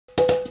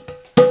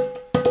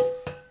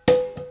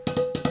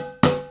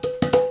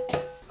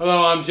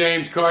Hello, I'm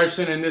James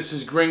Carson and this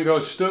is Gringo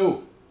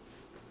Stew.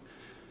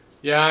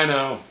 Yeah, I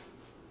know.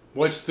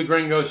 What's the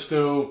Gringo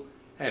Stew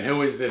and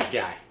who is this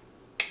guy?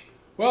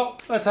 Well,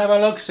 let's have a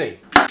look-see.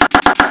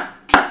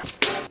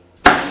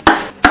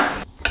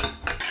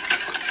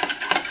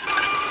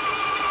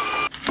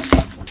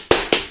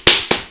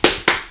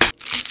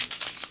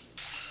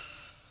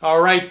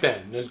 Alright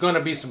then, there's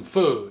gonna be some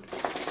food.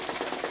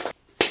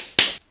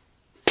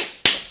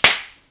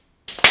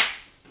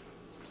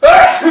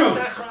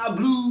 Sacre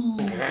bleu!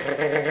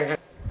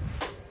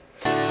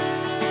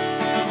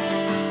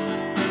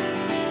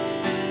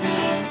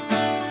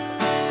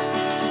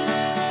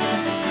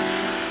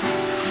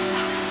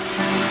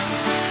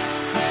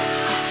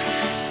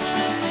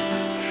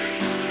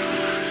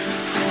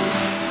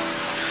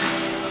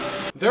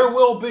 There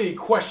will be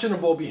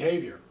questionable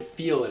behavior.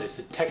 Feel it, it's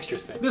a texture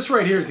thing. This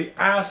right here is the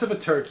ass of a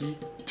turkey,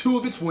 2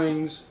 of its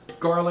wings,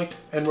 garlic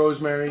and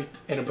rosemary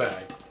in a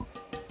bag.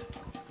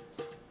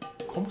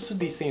 ¿Cómo se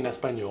dice en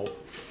español?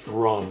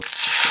 From.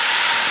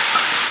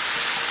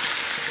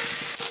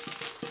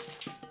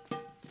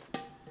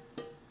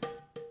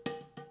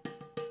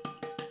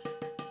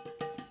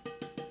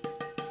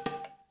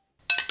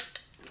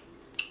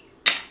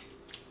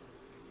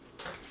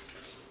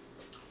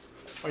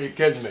 Are you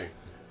kidding me?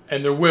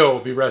 And there will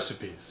be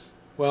recipes.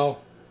 Well,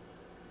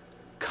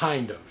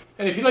 kind of.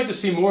 And if you'd like to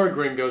see more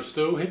Gringo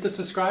Stew, hit the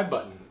subscribe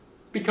button.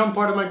 Become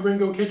part of my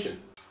Gringo kitchen.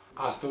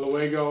 Hasta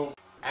luego.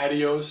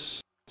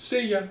 Adios.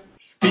 See ya.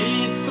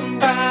 Feed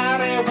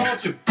somebody,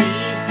 won't you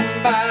be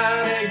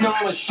somebody?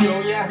 Gonna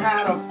show you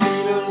how to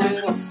feed a little